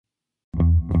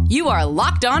You are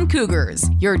Locked On Cougars,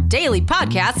 your daily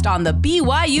podcast on the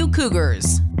BYU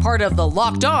Cougars, part of the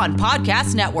Locked On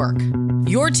Podcast Network.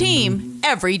 Your team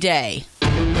every day.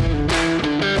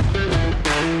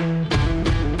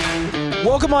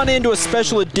 Welcome on into a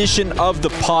special edition of the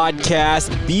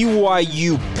podcast.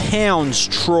 BYU pounds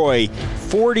Troy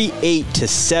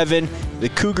 48-7. The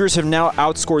Cougars have now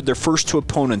outscored their first two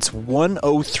opponents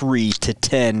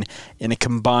 103-10 in a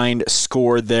combined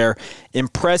score there.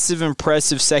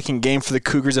 Impressive second game for the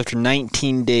Cougars after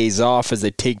 19 days off as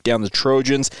they take down the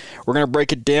Trojans. We're going to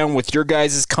break it down with your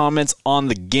guys' comments on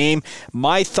the game.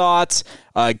 My thoughts,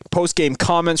 post-game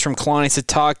comments from Kalani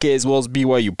Sitake as well as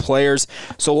BYU players.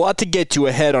 So a lot to get to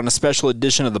ahead on a special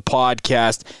edition of the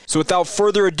podcast. So without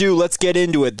further ado, let's get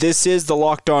into it. This is the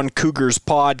Locked On Cougars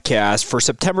podcast for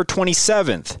September 27th,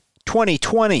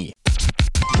 2020.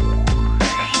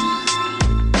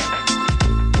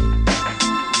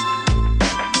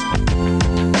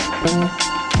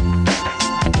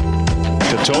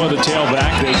 Katoa, the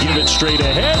tailback, they give it straight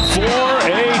ahead for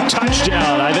a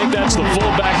touchdown. I think that's the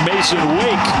fullback Mason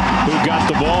Wake who got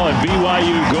the ball, and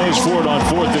BYU goes for it on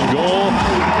 4th and goal,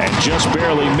 and just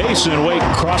barely Mason Wake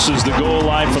crosses the goal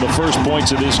line for the first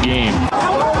points of this game.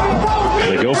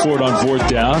 They go for it on 4th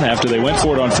down. After they went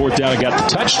for it on 4th down and got the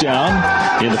touchdown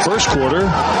in the first quarter,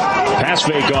 pass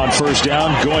fake on 1st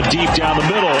down, going deep down the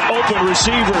middle, open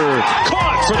receiver,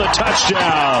 caught for the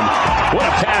touchdown. What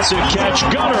a pass and catch,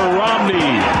 Gunnar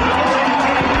Romney.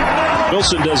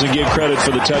 Wilson doesn't get credit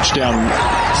for the touchdown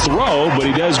throw, but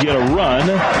he does get a run.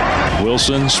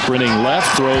 Wilson sprinting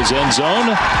left, throws end zone,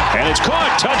 and it's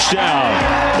caught. Touchdown.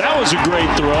 That was a great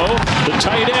throw. The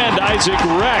tight end, Isaac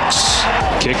Rex.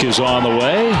 Kick is on the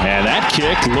way, and that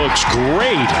kick looks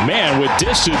great. Man, with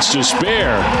distance to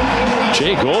spare.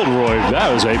 Jake Oldroyd, that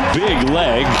was a big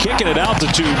leg. Kicking at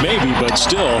altitude maybe, but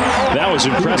still, that was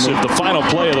impressive. The final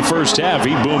play of the first half,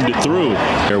 he boomed it through.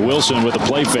 Here, Wilson with a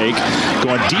play fake,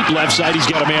 going deep left side. He's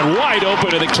got a man wide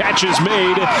open, and the catch is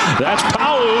made. That's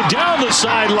Pau'u down the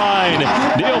sideline.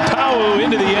 Neil Pau'u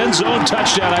into the end zone.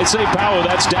 Touchdown. I say Pau'u,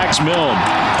 that's Dax Milne.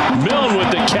 Milne with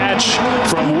the catch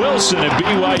from Wilson, and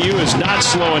BYU is not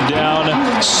slowing down.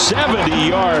 70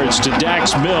 yards to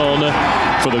Dax Milne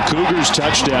for the Cougars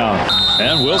touchdown.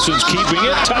 And Wilson's keeping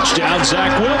it. Touchdown,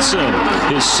 Zach Wilson.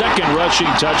 His second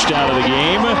rushing touchdown of the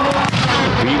game.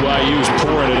 BYU's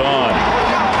pouring it on.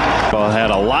 Well,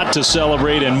 had a lot to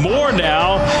celebrate and more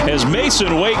now as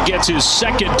Mason Wake gets his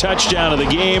second touchdown of the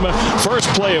game. First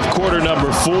play of quarter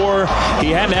number 4.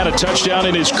 He hadn't had a touchdown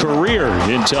in his career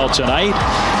until tonight,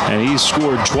 and he's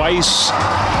scored twice.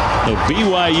 The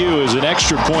BYU is an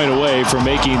extra point away from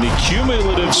making the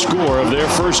cumulative score of their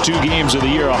first two games of the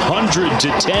year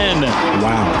 100-10.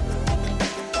 Wow.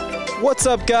 What's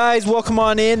up, guys? Welcome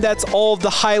on in. That's all of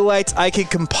the highlights I could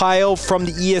compile from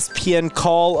the ESPN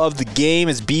call of the game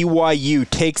as BYU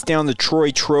takes down the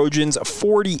Troy Trojans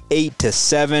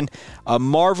 48-7. A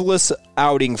marvelous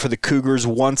outing for the Cougars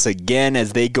once again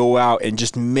as they go out and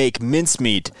just make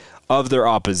mincemeat of their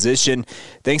opposition.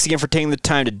 Thanks again for taking the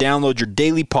time to download your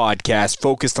daily podcast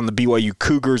focused on the BYU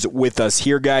Cougars with us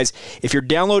here, guys. If you're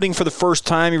downloading for the first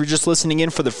time, if you're just listening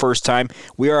in for the first time,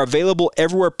 we are available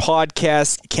everywhere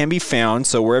podcasts can be found.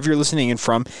 So wherever you're listening in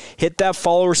from, hit that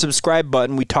follow or subscribe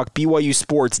button. We talk BYU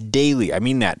sports daily. I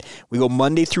mean that. We go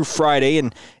Monday through Friday,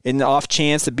 and in the off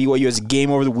chance that BYU has a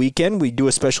game over the weekend, we do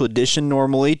a special edition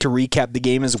normally to recap the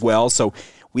game as well. So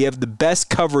we have the best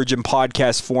coverage in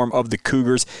podcast form of the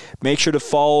Cougars. Make sure to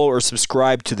follow or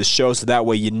subscribe to the show so that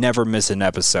way you never miss an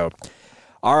episode.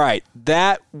 All right,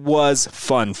 that was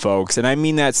fun, folks, and I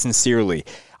mean that sincerely.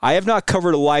 I have not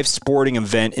covered a live sporting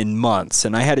event in months,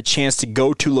 and I had a chance to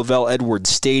go to LaVell Edwards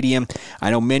Stadium. I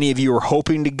know many of you were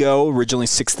hoping to go. Originally,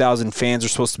 6,000 fans are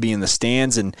supposed to be in the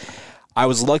stands, and I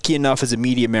was lucky enough as a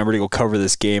media member to go cover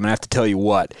this game, and I have to tell you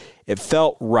what, it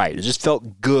felt right. It just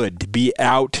felt good to be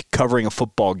out covering a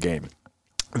football game.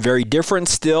 Very different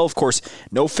still. Of course,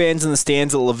 no fans in the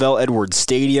stands at LaVell Edwards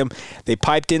Stadium. They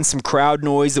piped in some crowd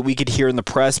noise that we could hear in the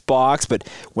press box, but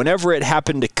whenever it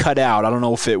happened to cut out, I don't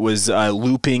know if it was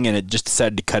looping and it just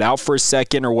decided to cut out for a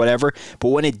second or whatever, but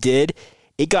when it did,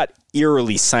 it got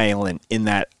eerily silent in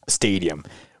that stadium.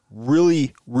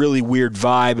 Really, really weird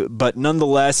vibe, but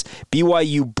nonetheless,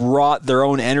 BYU brought their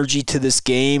own energy to this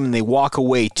game, and they walk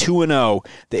away 2-0,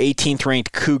 the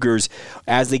 18th-ranked Cougars,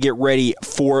 as they get ready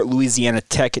for Louisiana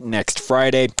Tech next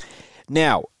Friday.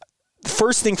 Now, the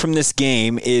first thing from this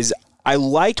game is I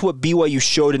liked what BYU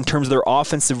showed in terms of their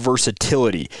offensive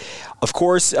versatility. Of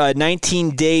course,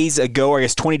 19 days ago, or I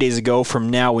guess 20 days ago from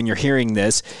now when you're hearing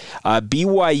this,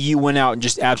 BYU went out and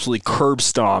just absolutely curb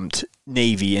stomped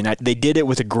Navy, and they did it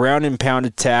with a ground and pound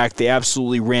attack. They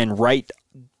absolutely ran right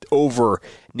over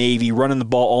Navy, running the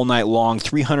ball all night long,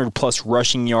 300-plus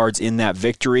rushing yards in that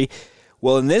victory.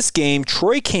 Well, in this game,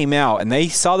 Troy came out, and they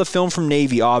saw the film from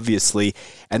Navy, obviously,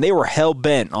 and they were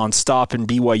hell-bent on stopping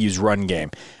BYU's run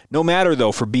game. No matter,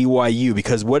 though, for BYU,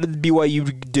 because what did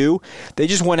BYU do? They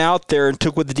just went out there and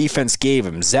took what the defense gave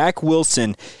them. Zach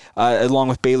Wilson, along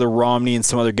with Baylor Romney and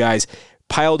some other guys,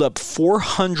 piled up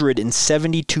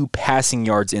 472 passing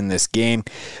yards in this game.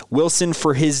 Wilson,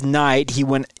 for his night, he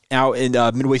went out in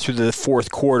midway through the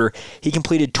fourth quarter. He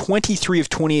completed 23 of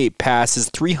 28 passes,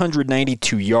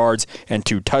 392 yards, and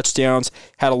 2 touchdowns.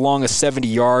 Had a long of 70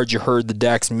 yards. You heard the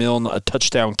Dax Milne a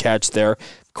touchdown catch there.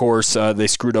 Of course, they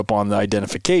screwed up on the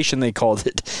identification. They called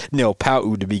it Neil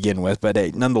Pau'u to begin with, but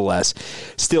hey, nonetheless,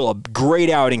 still a great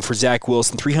outing for Zach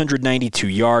Wilson, 392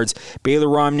 yards. Baylor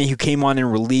Romney, who came on in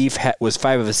relief, was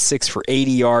 5 of 6 for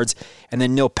 80 yards, and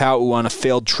then Neil Pau'u on a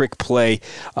failed trick play,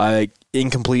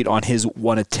 incomplete on his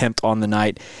one attempt on the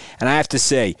night. And I have to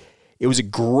say, it was a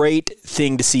great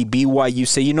thing to see BYU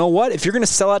say, you know what, if you're going to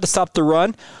sell out to stop the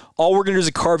run, all we're going to do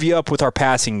is carve you up with our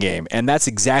passing game, and that's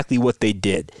exactly what they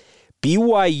did.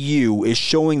 BYU is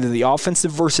showing that the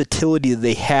offensive versatility that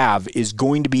they have is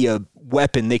going to be a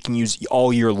weapon they can use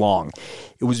all year long.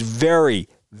 It was very,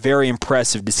 very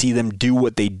impressive to see them do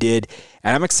what they did,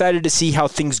 and I'm excited to see how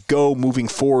things go moving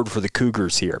forward for the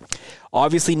Cougars here.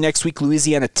 Obviously, next week,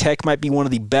 Louisiana Tech might be one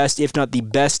of the best, if not the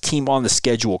best team on the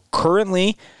schedule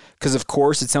currently, because, of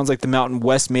course, it sounds like the Mountain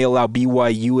West may allow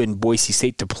BYU and Boise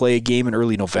State to play a game in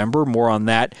early November. More on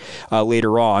that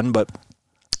later on, but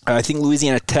I think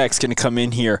Louisiana Tech's going to come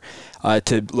in here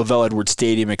to LaVell Edwards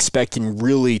Stadium expecting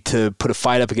really to put a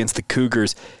fight up against the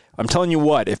Cougars. I'm telling you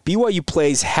what, if BYU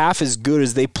plays half as good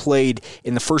as they played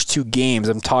in the first 2 games,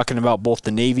 I'm talking about both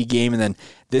the Navy game and then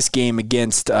this game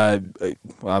against, I'm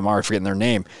already forgetting their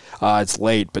name. It's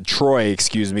late, but Troy,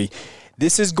 excuse me.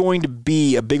 This is going to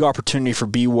be a big opportunity for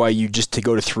BYU just to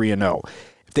go to 3-0.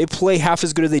 If they play half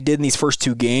as good as they did in these first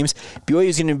 2 games, BYU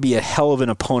is going to be a hell of an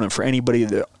opponent for anybody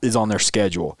that is on their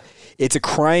schedule. It's a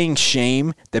crying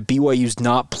shame that BYU is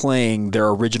not playing their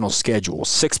original schedule.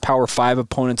 6 Power 5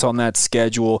 opponents on that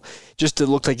schedule. Just it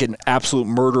looked like an absolute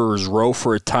murderer's row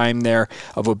for a time there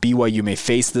of what BYU may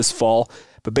face this fall.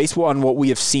 But based on what we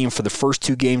have seen for the first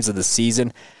 2 games of the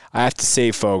season, I have to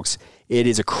say, folks, it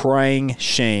is a crying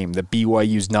shame that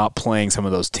BYU is not playing some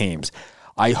of those teams.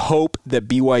 I hope that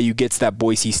BYU gets that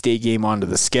Boise State game onto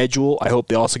the schedule. I hope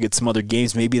they also get some other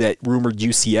games. Maybe that rumored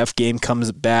UCF game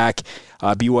comes back,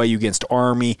 BYU against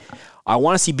Army. I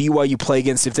want to see BYU play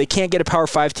against, if they can't get a Power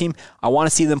 5 team, I want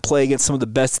to see them play against some of the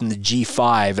best in the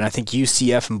G5, and I think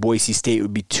UCF and Boise State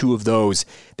would be 2 of those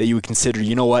that you would consider,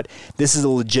 you know what, this is a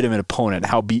legitimate opponent.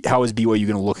 How is BYU going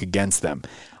to look against them?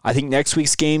 I think next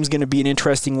week's game is going to be an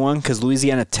interesting one because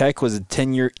Louisiana Tech was a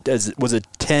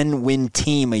 10-win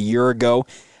team a year ago.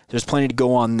 There's plenty to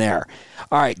go on there.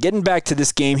 All right, getting back to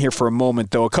this game here for a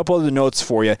moment, though, a couple of the notes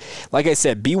for you. Like I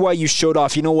said, BYU showed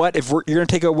off, you know what, if you're going to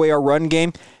take away our run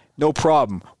game, no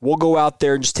problem. We'll go out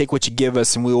there and just take what you give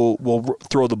us, and we'll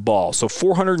throw the ball. So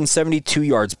 472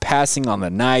 yards passing on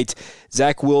the night.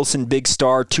 Zach Wilson, big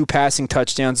star, 2 passing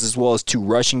touchdowns as well as 2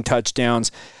 rushing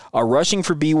touchdowns. Rushing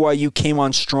for BYU came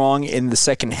on strong in the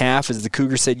second half as the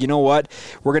Cougars said, you know what,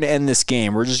 we're going to end this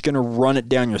game. We're just going to run it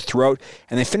down your throat.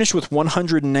 And they finished with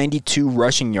 192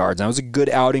 rushing yards. That was a good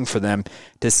outing for them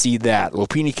to see that.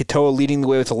 Lopini Katoa leading the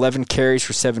way with 11 carries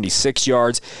for 76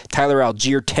 yards. Tyler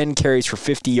Algier, 10 carries for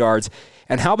 50 yards.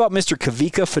 And how about Mr.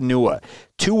 Kavika Fanua,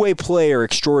 2-way player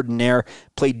extraordinaire,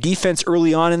 played defense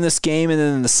early on in this game, and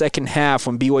then in the second half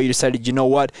when BYU decided, you know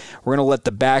what, we're going to let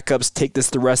the backups take this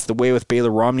the rest of the way with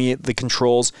Baylor Romney at the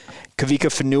controls. Kavika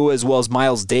Fanua as well as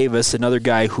Miles Davis, another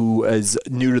guy who is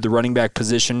new to the running back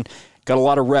position, got a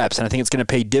lot of reps, and I think it's going to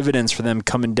pay dividends for them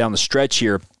coming down the stretch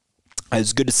here.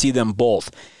 It's good to see them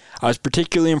both. I was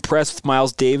particularly impressed with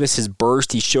Miles Davis, his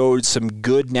burst. He showed some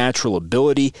good natural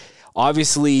ability.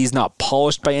 Obviously, he's not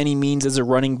polished by any means as a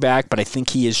running back, but I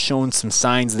think he has shown some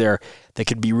signs there that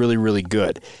could be really, really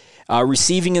good.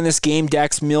 Receiving in this game,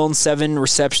 Dax Milne, 7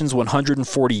 receptions,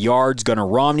 140 yards. Gunnar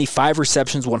Romney, 5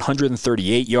 receptions,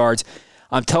 138 yards.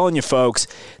 I'm telling you, folks,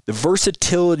 the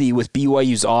versatility with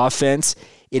BYU's offense,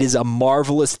 it is a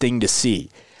marvelous thing to see.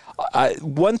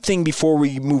 One thing before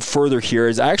we move further here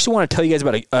is I actually want to tell you guys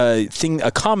about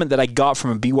a comment that I got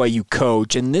from a BYU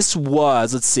coach, and this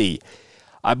was, let's see,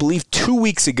 I believe 2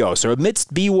 weeks ago. So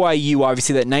amidst BYU,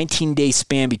 obviously that 19-day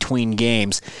span between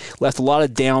games left a lot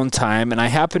of downtime, and I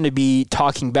happened to be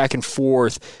talking back and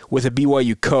forth with a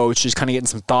BYU coach, just kind of getting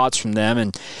some thoughts from them,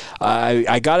 and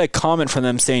I got a comment from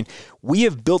them saying, we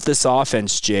have built this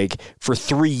offense, Jake, for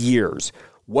 3 years.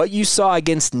 What you saw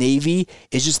against Navy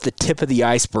is just the tip of the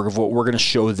iceberg of what we're going to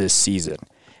show this season.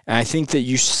 And I think that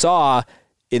you saw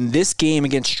in this game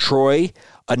against Troy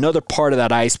another part of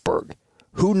that iceberg.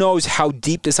 Who knows how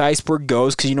deep this iceberg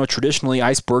goes? Because, traditionally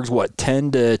icebergs,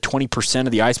 10 to 20%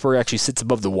 of the iceberg actually sits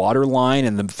above the water line,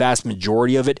 and the vast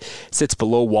majority of it sits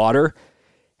below water.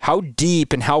 How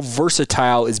deep and how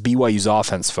versatile is BYU's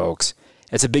offense, folks?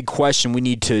 It's a big question we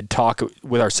need to talk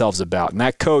with ourselves about. And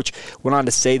that coach went on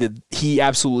to say that he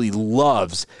absolutely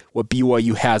loves what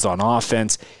BYU has on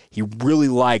offense. He really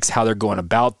likes how they're going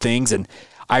about things, and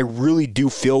I really do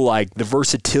feel like the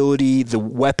versatility, the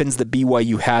weapons that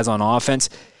BYU has on offense,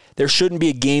 there shouldn't be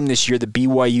a game this year that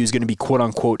BYU is going to be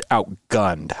quote-unquote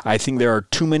outgunned. I think there are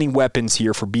too many weapons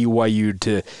here for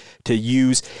BYU to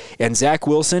use. And Zach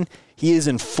Wilson, he is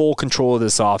in full control of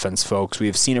this offense, folks. We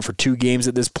have seen it for 2 games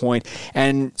at this point.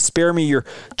 And spare me,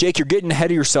 Jake, you're getting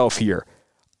ahead of yourself here.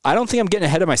 I don't think I'm getting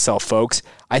ahead of myself, folks.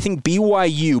 I think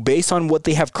BYU, based on what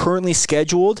they have currently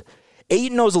scheduled,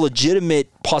 8-0 is a legitimate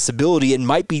possibility and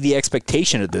might be the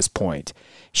expectation at this point.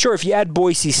 Sure, if you add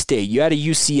Boise State, you add a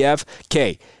UCF,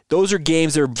 okay, those are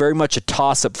games that are very much a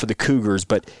toss-up for the Cougars,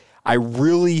 but I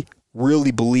really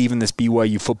believe in this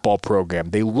BYU football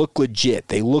program. They look legit.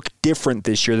 They look different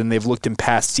this year than they've looked in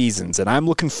past seasons, and I'm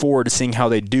looking forward to seeing how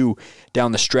they do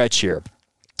down the stretch here.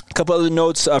 A couple other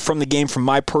notes from the game from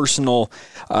my personal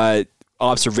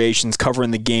observations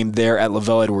covering the game there at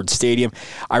LaVell Edwards Stadium.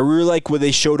 I really like what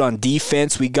they showed on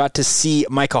defense. We got to see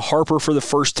Micah Harper for the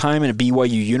first time in a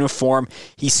BYU uniform.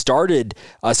 He started,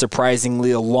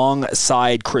 surprisingly,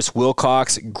 alongside Chris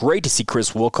Wilcox. Great to see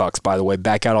Chris Wilcox, by the way,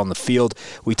 back out on the field.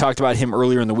 We talked about him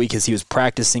earlier in the week as he was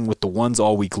practicing with the ones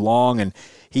all week long, and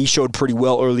he showed pretty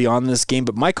well early on in this game.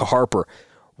 But Micah Harper,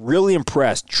 really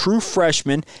impressed. True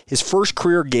freshman, his first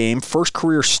career game, first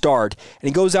career start, and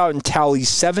he goes out and tallies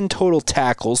 7 total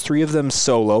tackles, 3 of them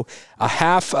solo, a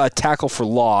half tackle for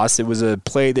loss. It was a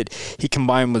play that he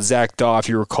combined with Zach Daw, if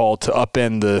you recall, to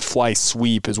upend the fly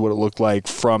sweep is what it looked like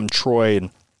from Troy.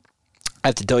 And I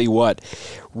have to tell you what,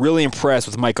 really impressed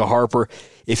with Micah Harper.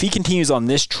 If he continues on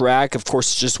this track, of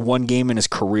course, it's just 1 game in his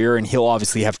career, and he'll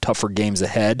obviously have tougher games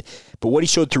ahead. But what he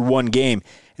showed through 1 game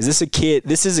is this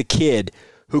is a kid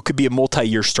who could be a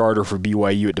multi-year starter for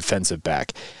BYU at defensive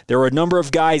back. There were a number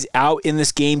of guys out in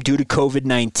this game due to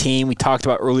COVID-19. We talked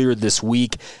about earlier this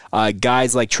week,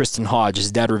 guys like Tristan Hodge. His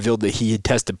dad revealed that he had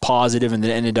tested positive and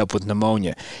then ended up with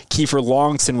pneumonia. Kiefer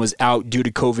Longson was out due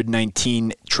to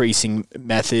COVID-19 tracing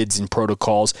methods and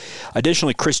protocols.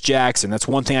 Additionally, Chris Jackson. That's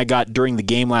one thing I got during the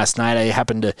game last night. I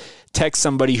happened to text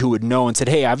somebody who would know and said,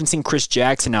 hey, I haven't seen Chris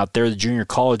Jackson out there, the junior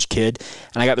college kid.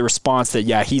 And I got the response that,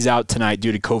 yeah, he's out tonight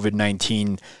due to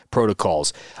COVID-19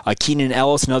 protocols. Keenan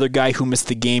Ellis, another guy who missed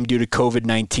the game due to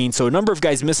COVID-19. So a number of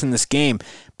guys missing this game.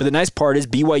 But the nice part is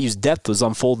BYU's depth was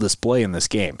on full display in this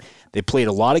game. They played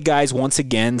a lot of guys once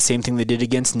again, same thing they did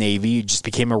against Navy. It just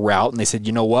became a rout, and they said,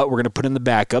 you know what, we're going to put in the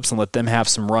backups and let them have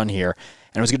some run here.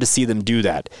 And it was good to see them do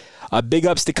that. Big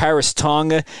ups to Kairos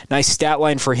Tonga. Nice stat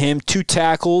line for him. 2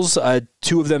 tackles,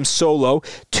 2 of them solo,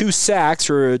 2 sacks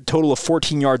for a total of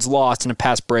 14 yards lost and a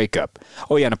pass breakup.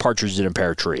 Oh yeah, and a partridge in a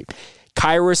pear tree.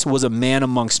 Kairos was a man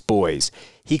amongst boys.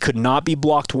 He could not be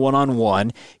blocked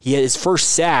one-on-one. He had his first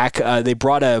sack. They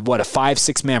brought a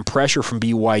 5-6 man pressure from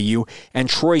BYU, and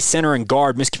Troy center and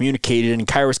guard miscommunicated, and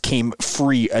Kairos came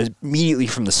free immediately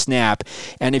from the snap.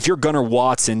 And if you're Gunnar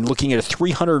Watson looking at a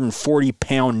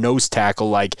 340-pound nose tackle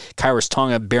like Kairos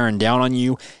Tonga bearing down on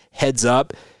you, heads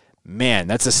up, man,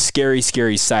 that's a scary,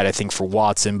 scary sight, I think, for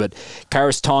Watson. But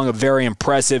Kairos Tonga, very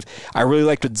impressive. I really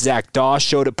liked what Zach Daw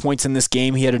showed at points in this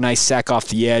game. He had a nice sack off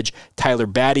the edge. Tyler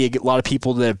Batty, a lot of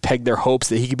people that have pegged their hopes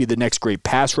that he could be the next great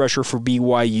pass rusher for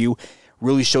BYU,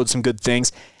 really showed some good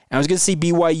things. And I was going to see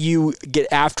BYU get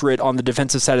after it on the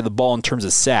defensive side of the ball in terms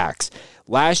of sacks.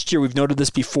 Last year, we've noted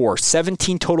this before,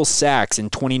 17 total sacks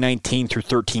in 2019 through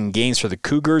 13 games for the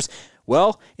Cougars.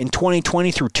 Well, in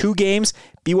 2020 through 2 games,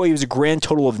 BYU was a grand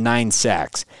total of 9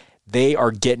 sacks. They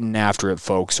are getting after it,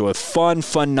 folks. So a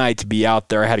fun night to be out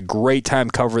there. I had a great time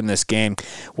covering this game.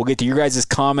 We'll get to your guys'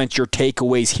 comments, your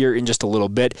takeaways here in just a little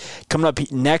bit. Coming up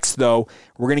next, though,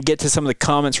 we're going to get to some of the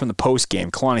comments from the postgame.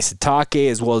 Kalani Sitake,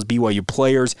 as well as BYU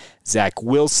players, Zach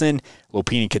Wilson,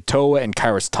 Lopini Katoa, and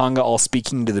Kairos Tonga all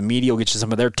speaking to the media. We'll get you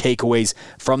some of their takeaways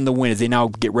from the win as they now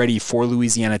get ready for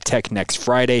Louisiana Tech next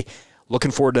Friday.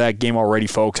 Looking forward to that game already,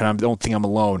 folks, and I don't think I'm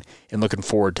alone in looking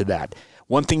forward to that.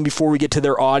 One thing before we get to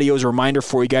their audio is a reminder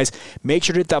for you guys, make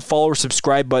sure to hit that follow or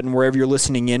subscribe button wherever you're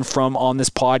listening in from on this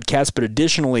podcast. But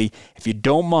additionally, if you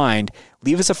don't mind,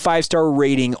 leave us a 5-star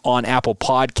rating on Apple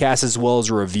Podcasts as well as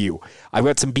a review. I've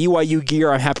got some BYU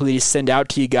gear I'm happy to send out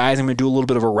to you guys. I'm going to do a little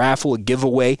bit of a raffle, a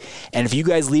giveaway. And if you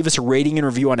guys leave us a rating and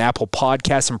review on Apple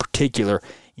Podcasts in particular,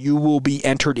 you will be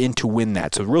entered in to win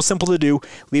that. So real simple to do.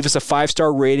 Leave us a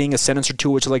 5-star rating, a sentence or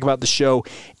two what you like about the show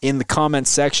in the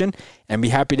comments section, and be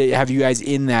happy to have you guys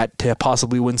in that to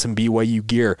possibly win some BYU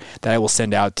gear that I will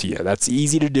send out to you. That's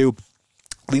easy to do.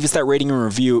 Leave us that rating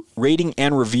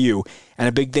and review, and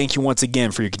a big thank you once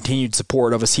again for your continued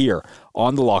support of us here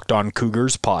on the Locked On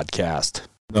Cougars podcast.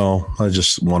 No, I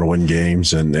just want to win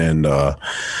games and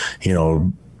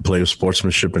play with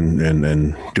sportsmanship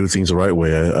and do things the right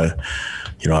way.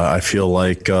 I feel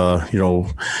like,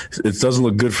 it doesn't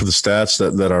look good for the stats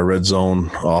that our red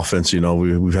zone offense,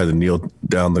 we've had to kneel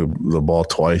down the ball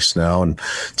twice now, and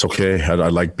it's okay. I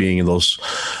like being in those.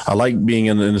 I like being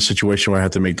in a situation where I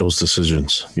have to make those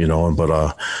decisions,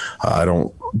 but I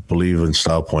don't believe in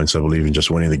style points. I believe in just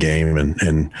winning the game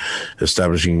and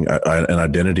establishing an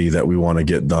identity that we want to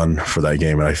get done for that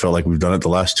game. And I felt like we've done it the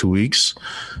last 2 weeks.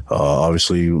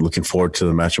 Obviously looking forward to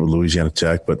the matchup with Louisiana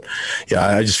Tech, but yeah,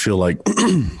 I just feel like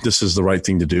this is the right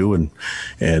thing to do. And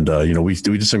we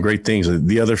did some great things.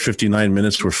 The other 59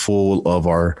 minutes were full of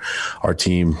our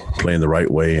team playing the right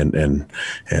way and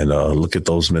look at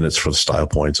those minutes for the style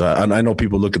points. I know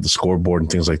people look at the scoreboard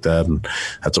and things like that, and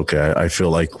that's okay. I feel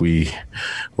like we're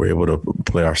able to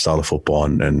play our style of football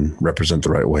and represent the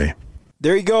right way.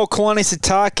 There you go, Kalani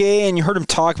Sitake, and you heard him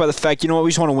talk about the fact, we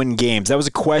just want to win games. That was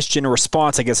a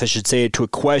response, I guess I should say, to a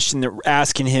question that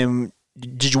asking him,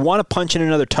 did you want to punch in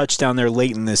another touchdown there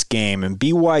late in this game? And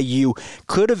BYU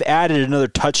could have added another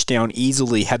touchdown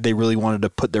easily had they really wanted to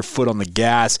put their foot on the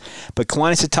gas. But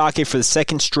Kalani Sitake, for the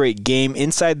second straight game,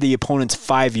 inside the opponent's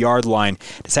 5-yard line,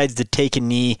 decides to take a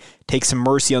knee, take some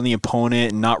mercy on the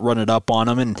opponent, and not run it up on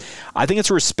him. And I think it's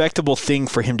a respectable thing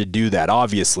for him to do that,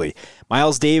 obviously.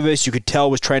 Miles Davis, you could tell,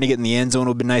 was trying to get in the end zone. It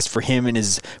would have been nice for him in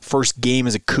his first game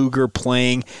as a Cougar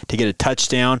playing to get a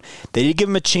touchdown. They did give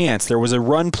him a chance. There was a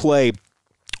run play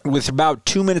with about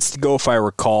 2 minutes to go, if I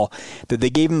recall, that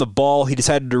they gave him the ball. He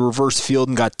decided to reverse field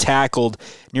and got tackled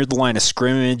near the line of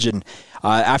scrimmage. And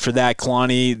after that,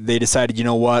 Kalani, they decided, you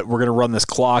know what, we're going to run this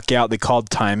clock out. They called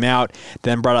timeout,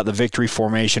 then brought out the victory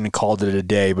formation and called it a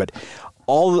day. But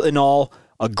all in all,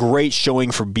 a great showing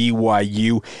for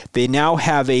BYU. They now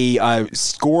have a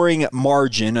scoring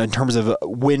margin in terms of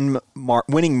winning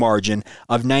margin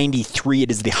of 93. It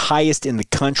is the highest in the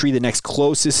country. The next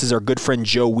closest, as our good friend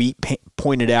Joe Wheat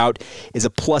pointed out, is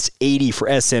a plus 80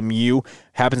 for SMU.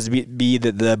 Happens to be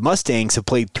that the Mustangs have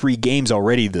played 3 games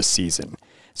already this season.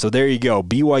 So there you go.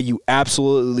 BYU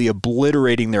absolutely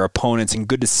obliterating their opponents, and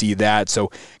good to see that.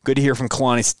 So good to hear from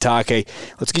Kalani Sitake.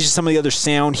 Let's get you some of the other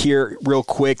sound here real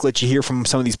quick. Let you hear from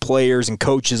some of these players and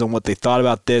coaches on what they thought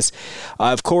about this.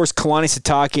 Of course, Kalani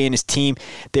Sitake and his team,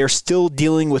 they're still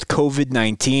dealing with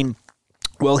COVID-19.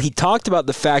 Well, he talked about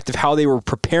the fact of how they were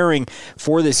preparing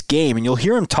for this game, and you'll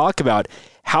hear him talk about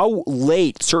how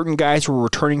late certain guys were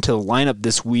returning to the lineup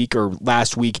this week or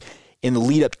last week in the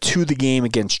lead up to the game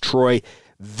against Troy.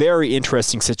 Very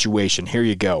interesting situation. Here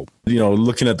you go.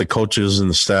 Looking at the coaches and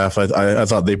the staff, I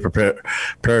thought they prepared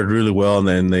really well. And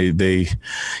then they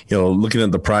looking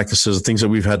at the practices, the things that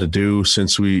we've had to do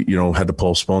since we, had to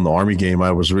postpone the Army game,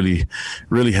 I was really,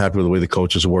 really happy with the way the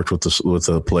coaches worked with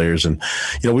the players. And,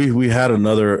 we had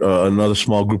another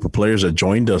small group of players that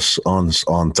joined us on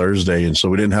Thursday. And so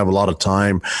we didn't have a lot of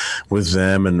time with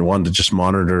them and wanted to just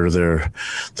monitor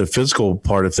the physical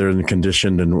part if they're in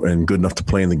condition and good enough to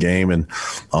play in the game. And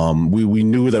we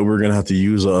knew that we were going to have to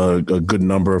use a good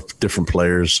number of different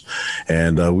players,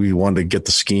 and we wanted to get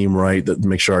the scheme right, to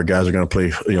make sure our guys are going to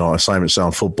play, assignment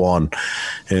sound football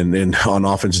and on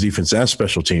offense, defense, and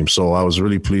special teams. So I was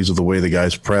really pleased with the way the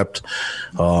guys prepped.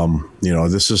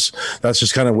 That's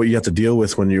just kind of what you have to deal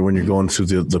with when you're going through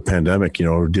the pandemic.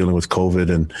 We're dealing with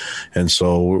COVID, and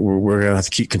so we're going to have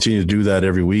to continue to do that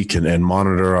every week and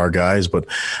monitor our guys, but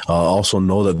also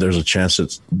know that there's a chance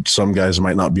that some guys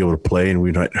might not be able to play, and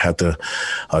we might have to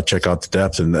check out the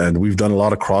depth. And we've done a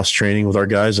lot of cross-training with our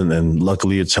guys, and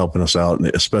luckily it's helping us out,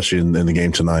 especially in the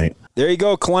game tonight. There you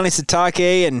go, Kalani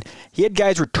Sitake, and he had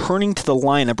guys returning to the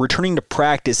lineup, returning to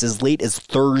practice as late as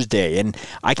Thursday. And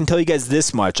I can tell you guys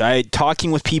this much.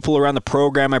 Talking with people around the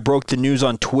program, I broke the news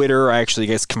on Twitter. I actually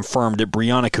confirmed it.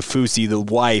 Brianna Kafusi, the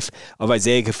wife of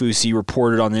Isaiah Kafusi,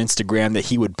 reported on Instagram that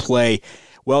he would play.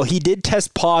 Well, he did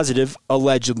test positive,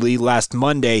 allegedly, last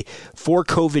Monday for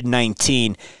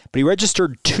COVID-19, but he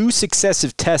registered 2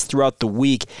 successive tests throughout the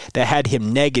week that had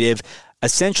him negative,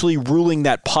 essentially ruling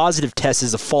that positive test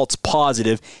as a false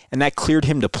positive, and that cleared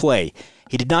him to play.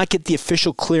 He did not get the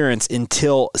official clearance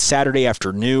until Saturday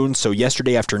afternoon, so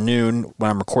yesterday afternoon when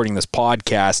I'm recording this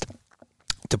podcast,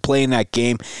 to play in that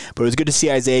game. But it was good to see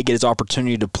Isaiah get his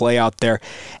opportunity to play out there.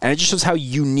 And it just shows how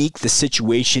unique the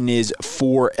situation is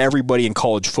for everybody in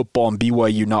college football, and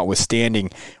BYU notwithstanding,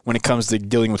 when it comes to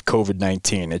dealing with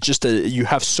COVID-19. It's just you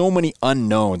have so many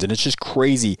unknowns, and it's just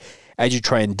crazy as you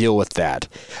try and deal with that.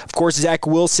 Of course, Zach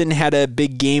Wilson had a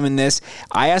big game in this.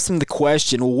 I asked him the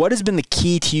question, what has been the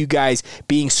key to you guys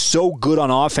being so good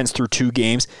on offense through 2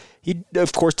 games? He,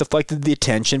 of course, deflected the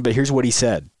attention, but here's what he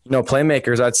said.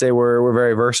 Playmakers, I'd say we're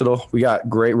very versatile. We got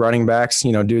great running backs,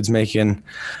 dudes making,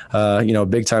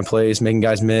 big time plays, making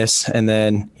guys miss. And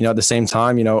then, at the same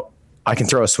time, I can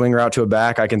throw a swing route to a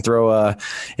back. I can throw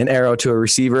an arrow to a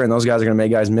receiver, and those guys are going to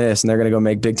make guys miss, and they're going to go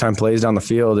make big time plays down the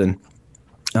field. And,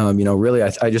 really,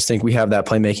 I just think we have that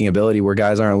playmaking ability where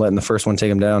guys aren't letting the first one take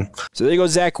them down. So there you go,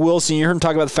 Zach Wilson. You heard him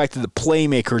talk about the fact that the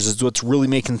playmakers is what's really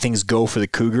making things go for the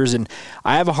Cougars, and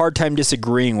I have a hard time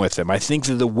disagreeing with him. I think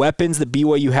that the weapons that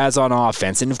BYU has on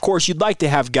offense, and of course you'd like to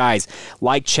have guys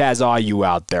like Chaz Ayu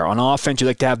out there. On offense, you'd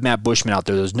like to have Matt Bushman out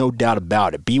there. There's no doubt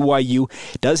about it. BYU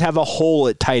does have a hole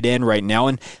at tight end right now,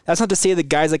 and that's not to say that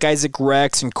guys like Isaac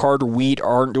Rex and Carter Wheat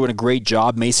aren't doing a great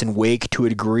job. Mason Wake, to a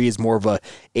degree, is more of a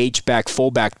H-back,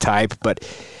 fullback type, but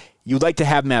you'd like to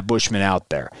have Matt Bushman out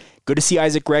there. Good to see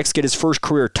Isaac Rex get his first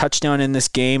career touchdown in this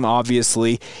game,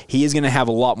 obviously. He is going to have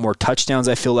a lot more touchdowns,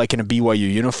 I feel like, in a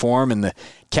BYU uniform, and the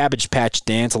Cabbage Patch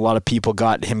dance, a lot of people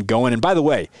got him going. And by the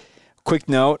way, quick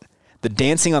note, the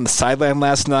dancing on the sideline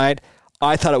last night,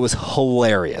 I thought it was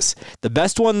hilarious. The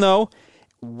best one, though,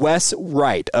 Wes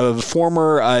Wright, a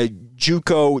former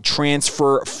JUCO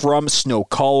transfer from Snow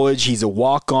College. He's a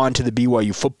walk-on to the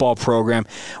BYU football program.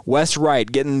 Wes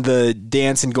Wright getting the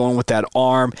dance and going with that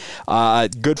arm.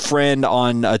 Good friend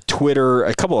on Twitter,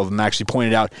 a couple of them actually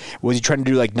pointed out, was he trying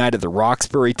to do like Night at the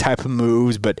Roxbury type of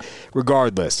moves? But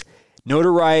regardless,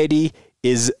 notoriety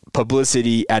is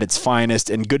publicity at its finest,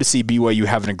 and good to see BYU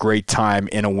having a great time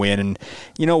in a win. And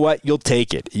you know what? You'll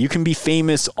take it. You can be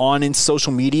famous in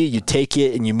social media. You take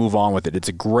it and you move on with it. It's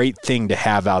a great thing to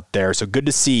have out there. So good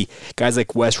to see guys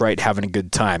like Wes Wright having a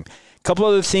good time. A couple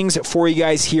other things for you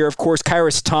guys here. Of course,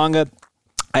 Khyiris Tonga.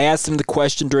 I asked him the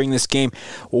question during this game,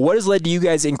 well, what has led to you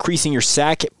guys increasing your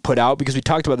sack put out? Because we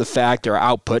talked about the fact, or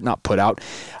output, not put out,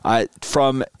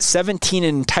 from 17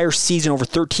 an entire season over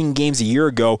 13 games a year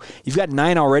ago. You've got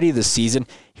 9 already this season.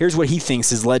 Here's what he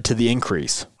thinks has led to the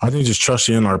increase. I think just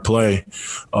trusting in our play,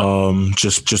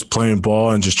 just playing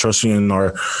ball and just trusting in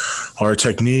our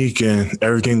technique and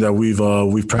everything that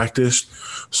we've practiced.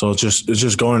 So it's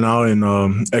just going out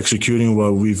and executing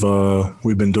what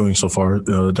we've been doing so far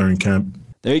during camp.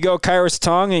 There you go, Khyiris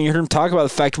Tonga, and you heard him talk about the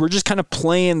fact we're just kind of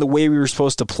playing the way we were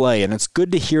supposed to play, and it's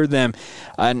good to hear them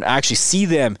and actually see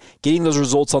them getting those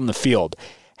results on the field.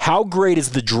 How great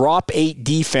is the drop 8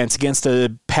 defense against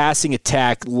a passing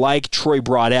attack like Troy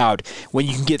brought out when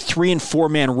you can get 3- and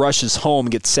 4-man rushes home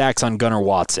and get sacks on Gunnar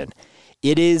Watson?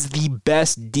 It is the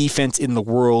best defense in the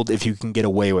world if you can get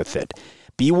away with it.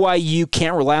 BYU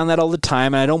can't rely on that all the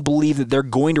time, and I don't believe that they're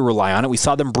going to rely on it. We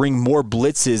saw them bring more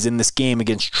blitzes in this game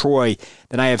against Troy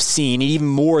than I have seen, even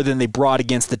more than they brought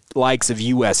against the likes of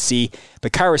USC.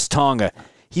 But Khyiris Tonga,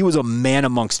 he was a man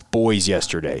amongst boys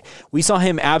yesterday. We saw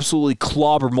him absolutely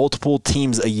clobber multiple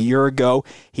teams a year ago.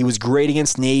 He was great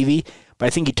against Navy, but I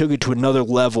think he took it to another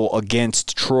level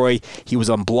against Troy. He was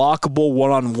unblockable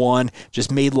one-on-one,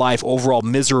 just made life overall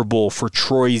miserable for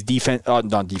Troy's their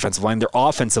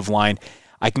offensive line.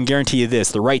 I can guarantee you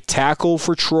this, the right tackle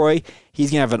for Troy, he's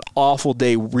going to have an awful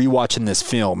day rewatching this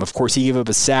film. Of course, he gave up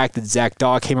a sack that Zach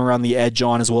Daw came around the edge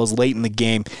on, as well as late in the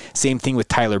game. Same thing with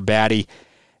Tyler Batty.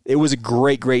 It was a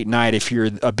great, great night if you're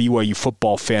a BYU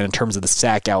football fan in terms of the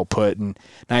sack output, and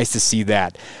nice to see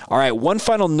that. All right, one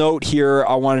final note here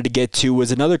I wanted to get to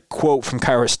was another quote from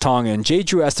Khyiris Tonga, and Jay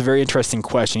Drew asked a very interesting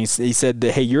question. He said,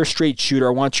 hey, you're a straight shooter.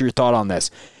 I want your thought on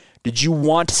this. Did you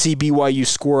want to see BYU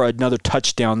score another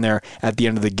touchdown there at the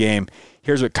end of the game?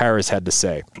 Here's what Khyiris had to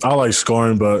say. I like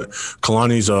scoring, but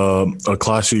Kalani's a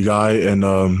classy guy, and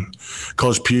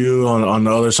Coach Pugh on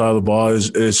the other side of the ball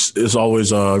is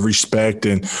always respect,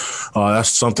 and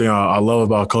that's something I love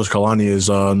about Coach Kalani is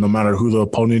no matter who the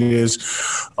opponent is,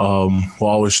 we'll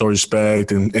always show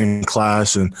respect and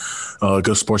class and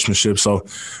good sportsmanship. So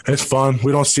it's fun.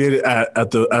 We don't see it at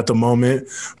the moment,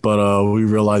 but we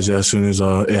realize it as soon as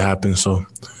it happens. So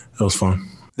it was fun.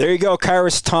 There you go,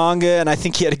 Khyiris Tonga, and I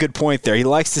think he had a good point there. He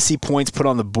likes to see points put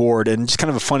on the board, and just kind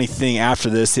of a funny thing after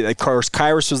this, of course,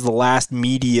 Khyiris was the last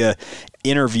media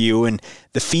interview, and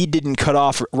the feed didn't cut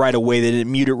off right away. They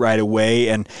didn't mute it right away,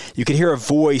 and you could hear a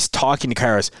voice talking to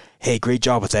Khyiris, hey, great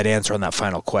job with that answer on that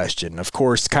final question. Of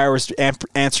course, Khyiris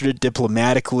answered it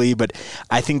diplomatically, but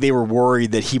I think they were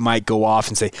worried that he might go off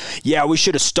and say, yeah, we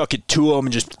should have stuck it to them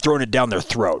and just thrown it down their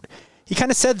throat. He kind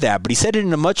of said that, but he said it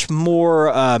in a much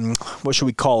more, what should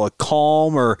we call it,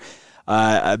 calm or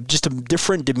just a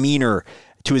different demeanor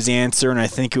to his answer, and I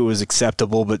think it was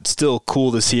acceptable, but still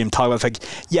cool to see him talk about the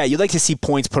fact, yeah, you'd like to see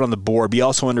points put on the board, but he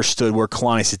also understood where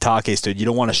Kalani Sitake stood. You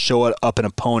don't want to show up an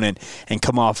opponent and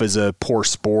come off as a poor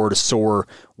sport, a sore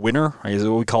winner, is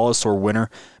what we call a sore winner,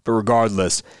 but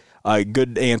regardless,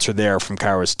 good answer there from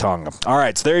Khyiris Tonga. All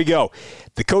right, so there you go.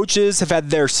 The coaches have had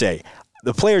their say.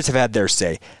 The players have had their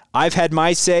say. I've had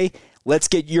my say. Let's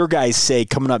get your guys' say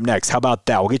coming up next. How about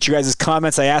that? We'll get you guys'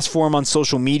 comments. I asked for them on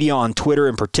social media, on Twitter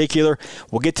in particular.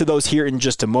 We'll get to those here in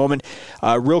just a moment.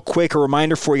 Real quick, a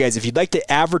reminder for you guys, if you'd like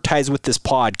to advertise with this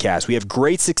podcast, we have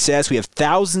great success. We have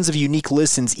thousands of unique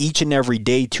listens each and every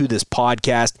day to this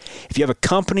podcast. If you have a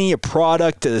company, a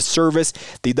product, a service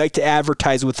that you'd like to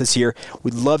advertise with us here,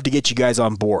 we'd love to get you guys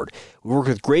on board. We worked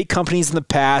with great companies in the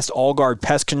past, Allguard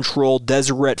Pest Control,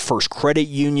 Deseret First Credit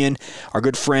Union, our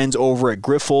good friends over at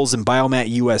Grifols and Biomat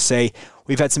USA.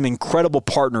 We've had some incredible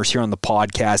partners here on the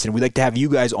podcast, and we'd like to have you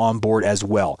guys on board as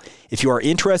well. If you are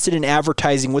interested in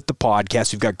advertising with the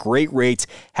podcast, we've got great rates.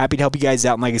 Happy to help you guys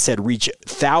out, and like I said, reach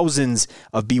thousands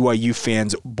of BYU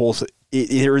fans, both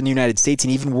here in the United States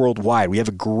and even worldwide. We have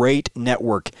a great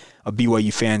network of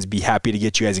BYU fans. Be happy to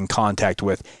get you guys in contact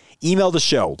with. Email the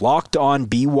show,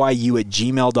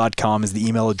 lockedonbyu@gmail.com is the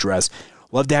email address.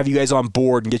 Love to have you guys on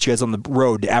board and get you guys on the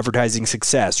road to advertising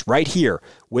success right here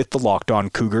with the Locked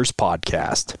On Cougars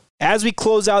podcast. As we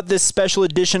close out this special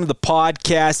edition of the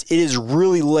podcast, it is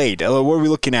really late. What are we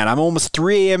looking at? I'm almost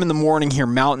 3 a.m. in the morning here,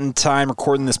 Mountain Time,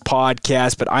 recording this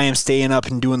podcast, but I am staying up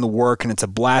and doing the work, and it's a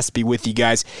blast to be with you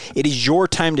guys. It is your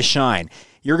time to shine.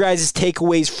 Your guys'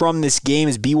 takeaways from this game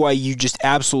is BYU just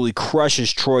absolutely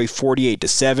crushes Troy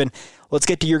 48-7. Let's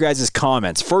get to your guys'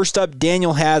 comments. First up,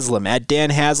 Daniel Haslam, at Dan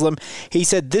Haslam. He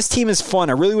said, this team is fun.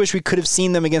 I really wish we could have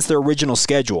seen them against their original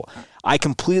schedule. I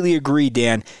completely agree,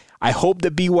 Dan. I hope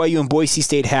that BYU and Boise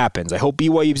State happens. I hope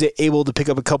BYU is able to pick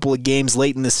up a couple of games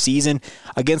late in the season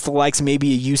against the likes of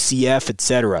maybe a UCF,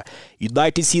 etc. You'd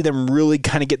like to see them really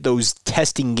kind of get those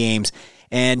testing games.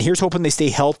 And here's hoping they stay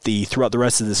healthy throughout the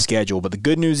rest of the schedule. But the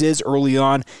good news is, early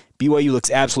on, BYU looks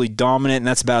absolutely dominant, and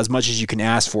that's about as much as you can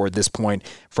ask for at this point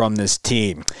from this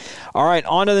team. All right,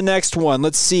 on to the next one.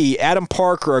 Let's see. Adam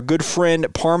Parker, our good friend,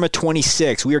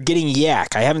 Parma26. We are getting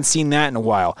yak. I haven't seen that in a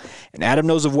while. And Adam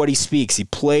knows of what he speaks. He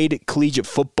played collegiate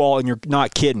football, and you're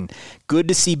not kidding. Good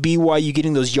to see BYU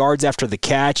getting those yards after the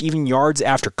catch, even yards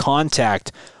after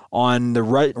contact on the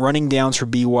running downs for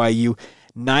BYU.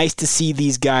 Nice to see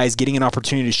these guys getting an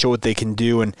opportunity to show what they can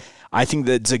do, and I think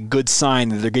that's a good sign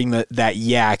that they're getting that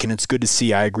yak, and it's good to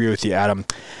see. I agree with you, Adam.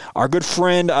 Our good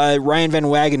friend Ryan Van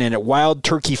Wagenen at Wild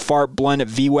Turkey Fart Blend at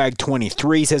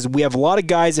VWAG23 says, we have a lot of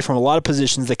guys from a lot of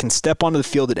positions that can step onto the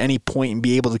field at any point and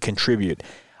be able to contribute.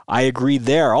 I agree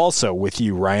there also with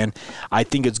you, Ryan. I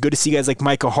think it's good to see guys like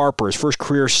Micah Harper, his first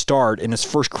career start in his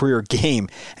first career game,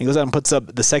 and he goes out and puts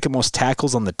up the second most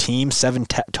tackles on the team, 7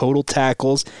 total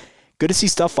tackles. Good to see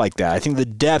stuff like that. I think the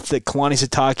depth that Kalani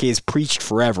Sitake has preached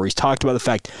forever. He's talked about the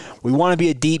fact we want to be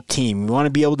a deep team. We want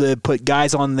to be able to put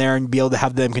guys on there and be able to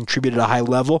have them contribute at a high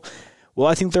level. Well,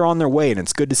 I think they're on their way, and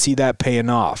it's good to see that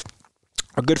paying off.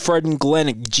 Our good friend Glenn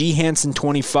at G. Hansen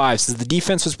 25 says the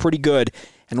defense was pretty good,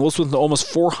 and Wilson with almost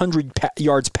 400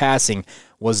 yards passing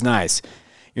was nice.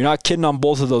 You're not kidding on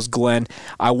both of those, Glenn.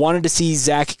 I wanted to see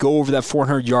Zach go over that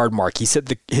 400-yard mark. He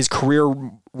set his career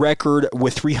record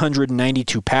with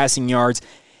 392 passing yards.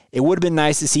 It would have been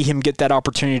nice to see him get that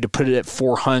opportunity to put it at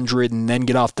 400 and then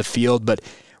get off the field, but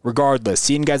regardless,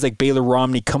 seeing guys like Baylor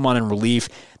Romney come on in relief,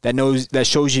 that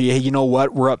shows you, hey, you know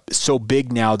what? We're up so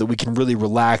big now that we can really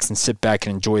relax and sit back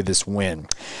and enjoy this win.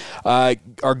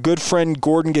 Our good friend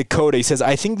Gordon Gakode says,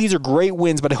 I think these are great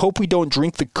wins, but I hope we don't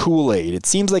drink the Kool-Aid. It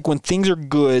seems like when things are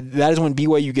good, that is when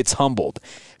BYU gets humbled.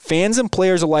 Fans and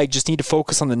players alike just need to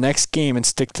focus on the next game and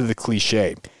stick to the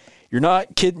cliche. You're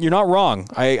not kidding. You're not wrong.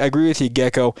 I agree with you,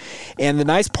 Gecko. And the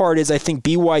nice part is I think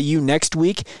BYU next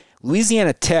week,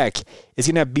 Louisiana Tech is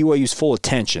going to have BYU's full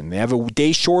attention. They have a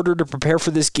day shorter to prepare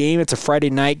for this game. It's a Friday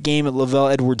night game at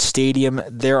LaVell Edwards Stadium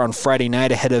there on Friday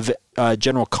night ahead of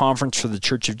General Conference for the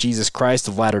Church of Jesus Christ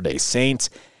of Latter-day Saints.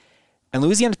 And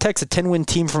Louisiana Tech's a 10-win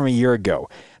team from a year ago.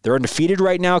 They're undefeated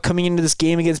right now coming into this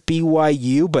game against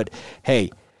BYU, but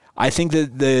hey, I think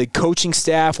that the coaching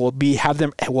staff will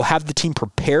have the team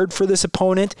prepared for this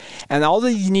opponent, and all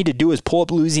that you need to do is pull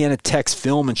up Louisiana Tech's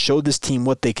film and show this team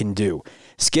what they can do.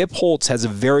 Skip Holtz has a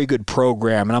very good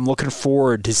program, and I'm looking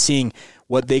forward to seeing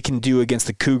what they can do against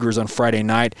the Cougars on Friday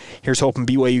night. Here's hoping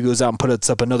BYU goes out and puts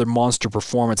up another monster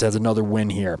performance, has another win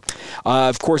here.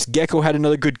 Of course, Gecko had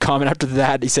another good comment after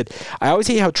that. He said, I always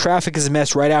hate how traffic is a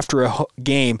mess right after a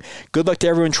game. Good luck to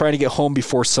everyone trying to get home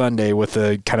before Sunday, with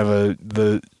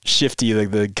the shifty,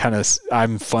 the kind of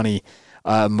I'm funny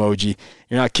emoji.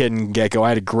 You're not kidding, Gecko. I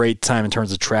had a great time in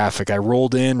terms of traffic. I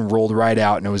rolled in, rolled right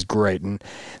out, and it was great. And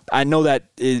I know that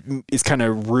it's kind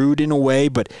of rude in a way,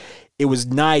 but it was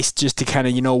nice just to kind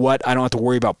of, you know what, I don't have to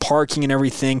worry about parking and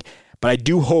everything. But I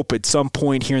do hope at some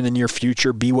point here in the near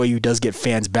future, BYU does get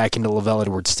fans back into LaVell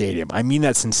Edwards Stadium. I mean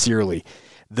that sincerely.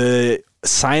 The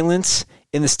silence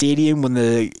in the stadium when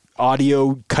the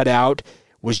audio cut out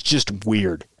was just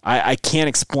weird. I can't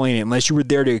explain it unless you were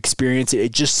there to experience it.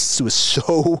 It just was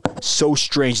so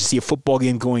strange to see a football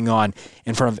game going on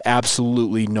in front of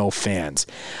absolutely no fans.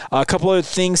 A couple other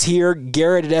things here.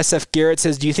 Garrett at SF Garrett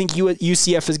says, do you think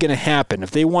UCF is going to happen? If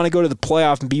they want to go to the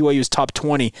playoff and BYU's top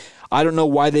 20, I don't know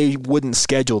why they wouldn't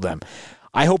schedule them.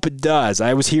 I hope it does.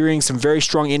 I was hearing some very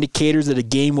strong indicators that a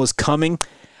game was coming.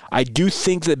 I do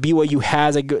think that BYU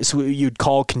has what you'd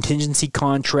call contingency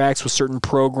contracts with certain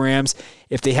programs.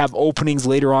 If they have openings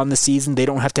later on in the season, they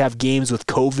don't have to have games with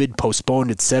COVID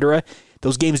postponed, etc.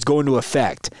 Those games go into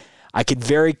effect. I could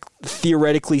very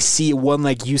theoretically see one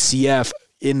like UCF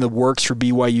in the works for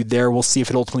BYU there. We'll see if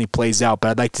it ultimately plays out,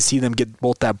 but I'd like to see them get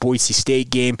both that Boise State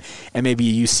game and maybe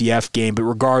a UCF game. But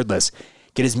regardless,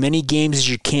 get as many games as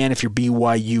you can if you're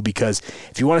BYU, because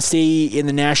if you want to stay in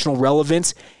the national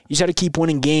relevance, you just have to keep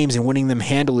winning games and winning them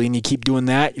handily, and you keep doing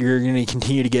that, you're going to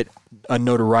continue to get a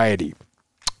notoriety.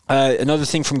 Another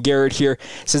thing from Garrett here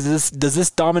says, does this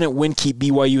dominant win keep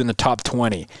BYU in the top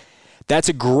 20? That's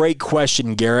a great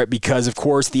question, Garrett, because, of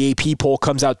course, the AP poll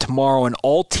comes out tomorrow, and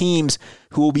all teams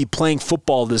who will be playing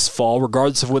football this fall,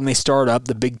 regardless of when they start up,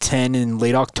 the Big Ten in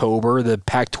late October, the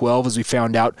Pac-12, as we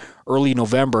found out, early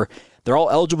November, they're all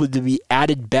eligible to be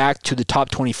added back to the top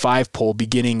 25 poll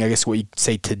beginning, I guess what you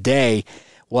say today.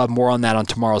 We'll have more on that on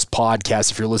tomorrow's podcast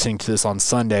if you're listening to this on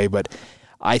Sunday. But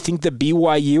I think that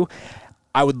BYU,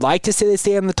 I would like to say they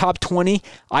stay in the top 20.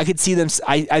 I could see them,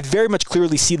 I very much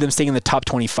clearly see them staying in the top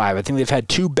 25. I think they've had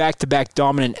 2 back-to-back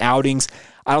dominant outings.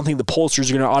 I don't think the pollsters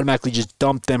are going to automatically just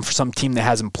dump them for some team that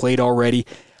hasn't played already.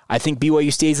 I think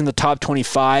BYU stays in the top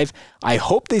 25. I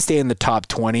hope they stay in the top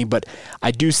 20, but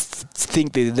I do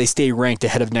think that they stay ranked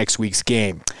ahead of next week's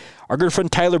game. Our good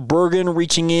friend Tyler Bergen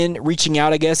reaching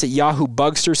out, at Yahoo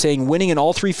Bugster, saying winning in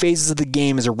all 3 phases of the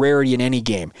game is a rarity in any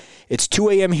game. It's 2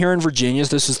 a.m. here in Virginia,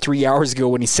 so this was 3 hours ago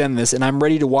when he sent this, and I'm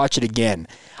ready to watch it again.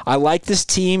 I like this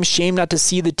team. Shame not to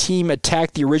see the team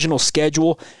attack the original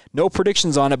schedule. No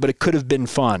predictions on it, but it could have been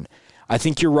fun. I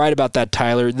think you're right about that,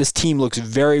 Tyler. This team looks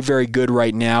very, very good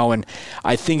right now, and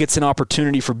I think it's an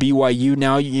opportunity for BYU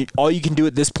now. All you can do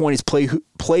at this point is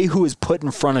play who is put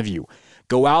in front of you.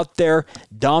 Go out there,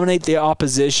 dominate the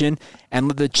opposition, and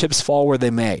let the chips fall where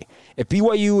they may. If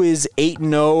BYU is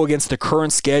 8-0 against the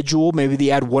current schedule, maybe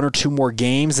they add 1 or 2 more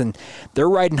games, and they're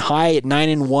riding high at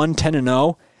 9-1,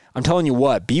 10-0, I'm telling you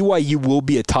what, BYU will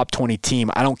be a top 20 team.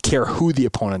 I don't care who the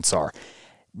opponents are.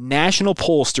 National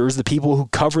pollsters, the people who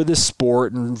cover this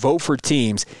sport and vote for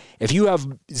teams, if you have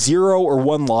 0 or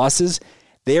 1 losses,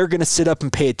 they are going to sit up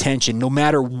and pay attention no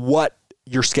matter what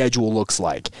your schedule looks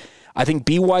like. I think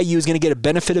BYU is going to get a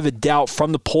benefit of a doubt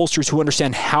from the pollsters who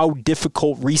understand how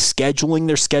difficult rescheduling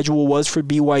their schedule was for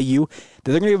BYU.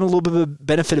 They're going to give them a little bit of a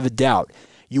benefit of a doubt.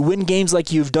 You win games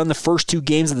like you've done the first 2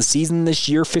 games of the season this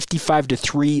year,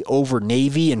 55-3 over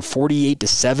Navy and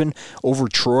 48-7 over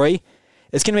Troy.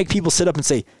 It's going to make people sit up and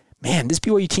say, man, this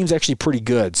BYU team's actually pretty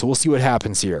good, so we'll see what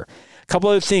happens here. A couple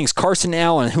other things. Carson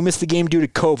Allen, who missed the game due to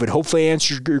COVID. Hopefully I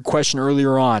answered your question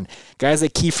earlier on. Guys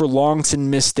like Kiefer Longson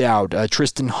missed out.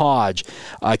 Tristan Hodge,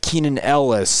 Keenan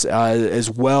Ellis, as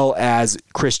well as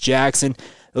Chris Jackson.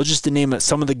 Those just to name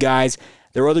some of the guys.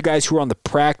 There are other guys who are on the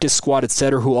practice squad,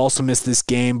 etc., who also missed this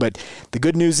game. But the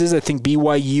good news is I think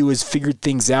BYU has figured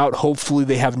things out. Hopefully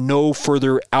they have no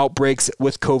further outbreaks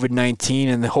with COVID-19,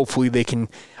 and hopefully they can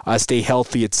stay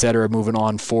healthy, etc., moving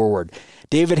on forward.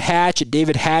 David Hatch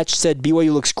said,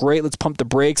 BYU looks great. Let's pump the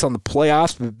brakes on the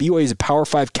playoffs. But BYU is a Power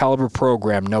 5 caliber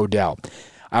program, no doubt.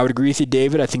 I would agree with you,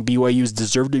 David. I think BYU has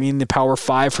deserved to be in the Power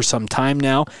 5 for some time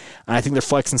now. And I think they're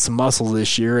flexing some muscle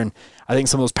this year. And I think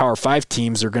some of those Power 5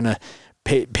 teams are going to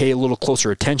pay a little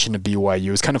closer attention to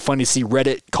BYU. It's kind of funny to see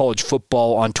Reddit College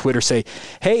Football on Twitter say,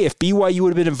 hey, if BYU would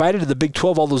have been invited to the Big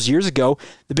 12 all those years ago,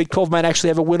 the Big 12 might actually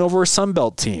have a win over a Sun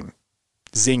Belt team.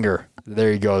 Zinger.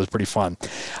 There you go. It was pretty fun.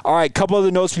 All right, couple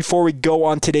other notes before we go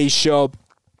on today's show.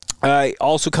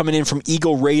 Also coming in from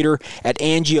Eagle Raider at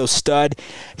Angio Stud.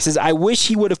 He says, I wish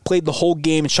he would have played the whole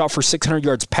game and shot for 600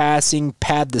 yards passing,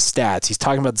 pad the stats. He's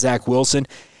talking about Zach Wilson.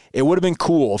 It would have been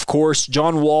cool. Of course,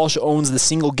 John Walsh owns the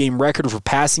single-game record for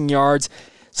passing yards,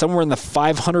 somewhere in the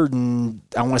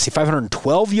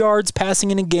 512 yards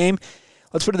passing in a game.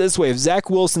 Let's put it this way. If Zach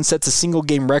Wilson sets a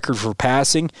single-game record for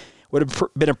passing, it would have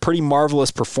been a pretty marvelous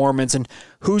performance. And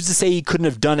who's to say he couldn't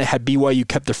have done it had BYU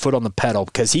kept their foot on the pedal?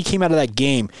 Because he came out of that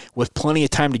game with plenty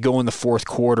of time to go in the fourth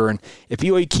quarter. And if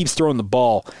BYU keeps throwing the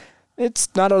ball, it's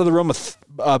not out of the realm of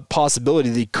possibility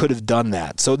that he could have done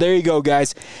that. So there you go,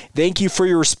 guys. Thank you for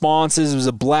your responses. It was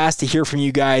a blast to hear from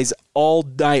you guys all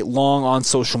night long on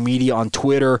social media, on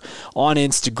Twitter, on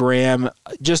Instagram,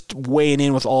 just weighing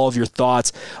in with all of your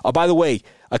thoughts. By the way,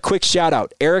 a quick shout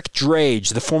out. Eric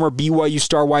Drage, the former BYU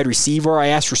star wide receiver, I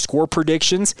asked for score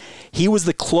predictions. He was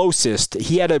the closest.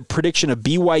 He had a prediction of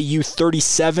BYU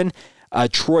 37,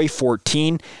 Troy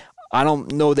 14. I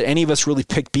don't know that any of us really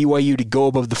picked BYU to go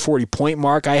above the 40-point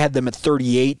mark. I had them at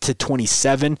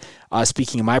 38-27,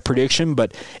 speaking of my prediction.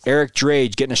 But Eric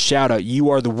Drage getting a shout-out.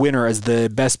 You are the winner as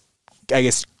the best, I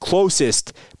guess,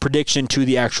 closest prediction to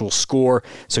the actual score.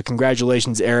 So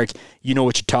congratulations, Eric. You know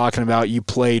what you're talking about. You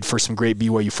played for some great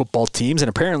BYU football teams, and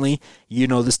apparently you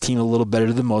know this team a little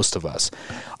better than most of us.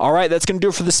 All right, that's going to do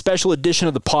it for the special edition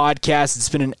of the podcast. It's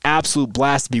been an absolute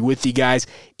blast to be with you guys.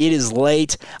 It is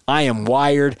late. I am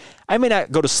wired. I may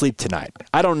not go to sleep tonight.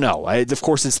 I don't know. Of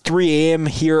course, it's 3 a.m.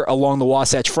 here along the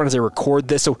Wasatch Front as I record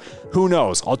this, so who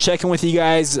knows? I'll check in with you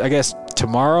guys, I guess,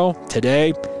 tomorrow,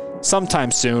 today,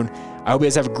 sometime soon. I hope you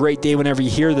guys have a great day whenever you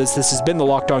hear this. This has been the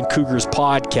Locked On Cougars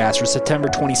podcast for September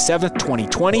 27th,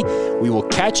 2020. We will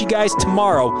catch you guys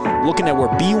tomorrow looking at where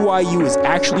BYU is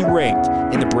actually ranked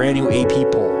in the brand new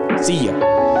AP poll. See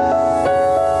ya.